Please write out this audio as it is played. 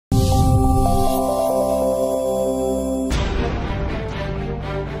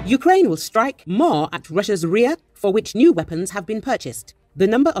Ukraine will strike more at Russia's rear, for which new weapons have been purchased. The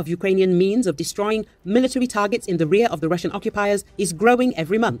number of Ukrainian means of destroying military targets in the rear of the Russian occupiers is growing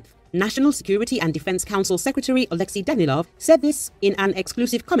every month. National Security and Defense Council Secretary Oleksiy Danilov said this in an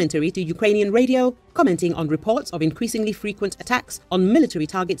exclusive commentary to Ukrainian Radio, commenting on reports of increasingly frequent attacks on military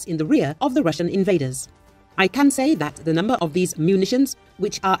targets in the rear of the Russian invaders. I can say that the number of these munitions,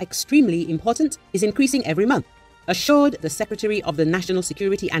 which are extremely important, is increasing every month, assured the Secretary of the National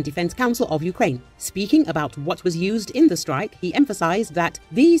Security and Defense Council of Ukraine. Speaking about what was used in the strike, he emphasized that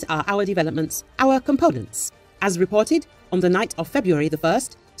these are our developments, our components. As reported, on the night of February the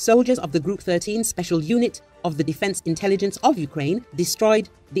 1st, soldiers of the Group 13 Special Unit of the Defense Intelligence of Ukraine destroyed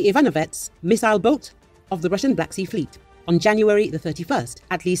the Ivanivets missile boat of the Russian Black Sea Fleet. On January the 31st,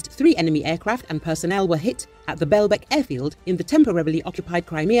 at least 3 enemy aircraft and personnel were hit at the Belbek airfield in the temporarily occupied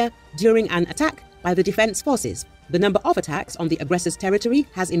Crimea during an attack by the defense forces. The number of attacks on the aggressor's territory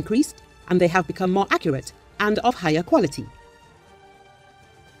has increased, and they have become more accurate and of higher quality.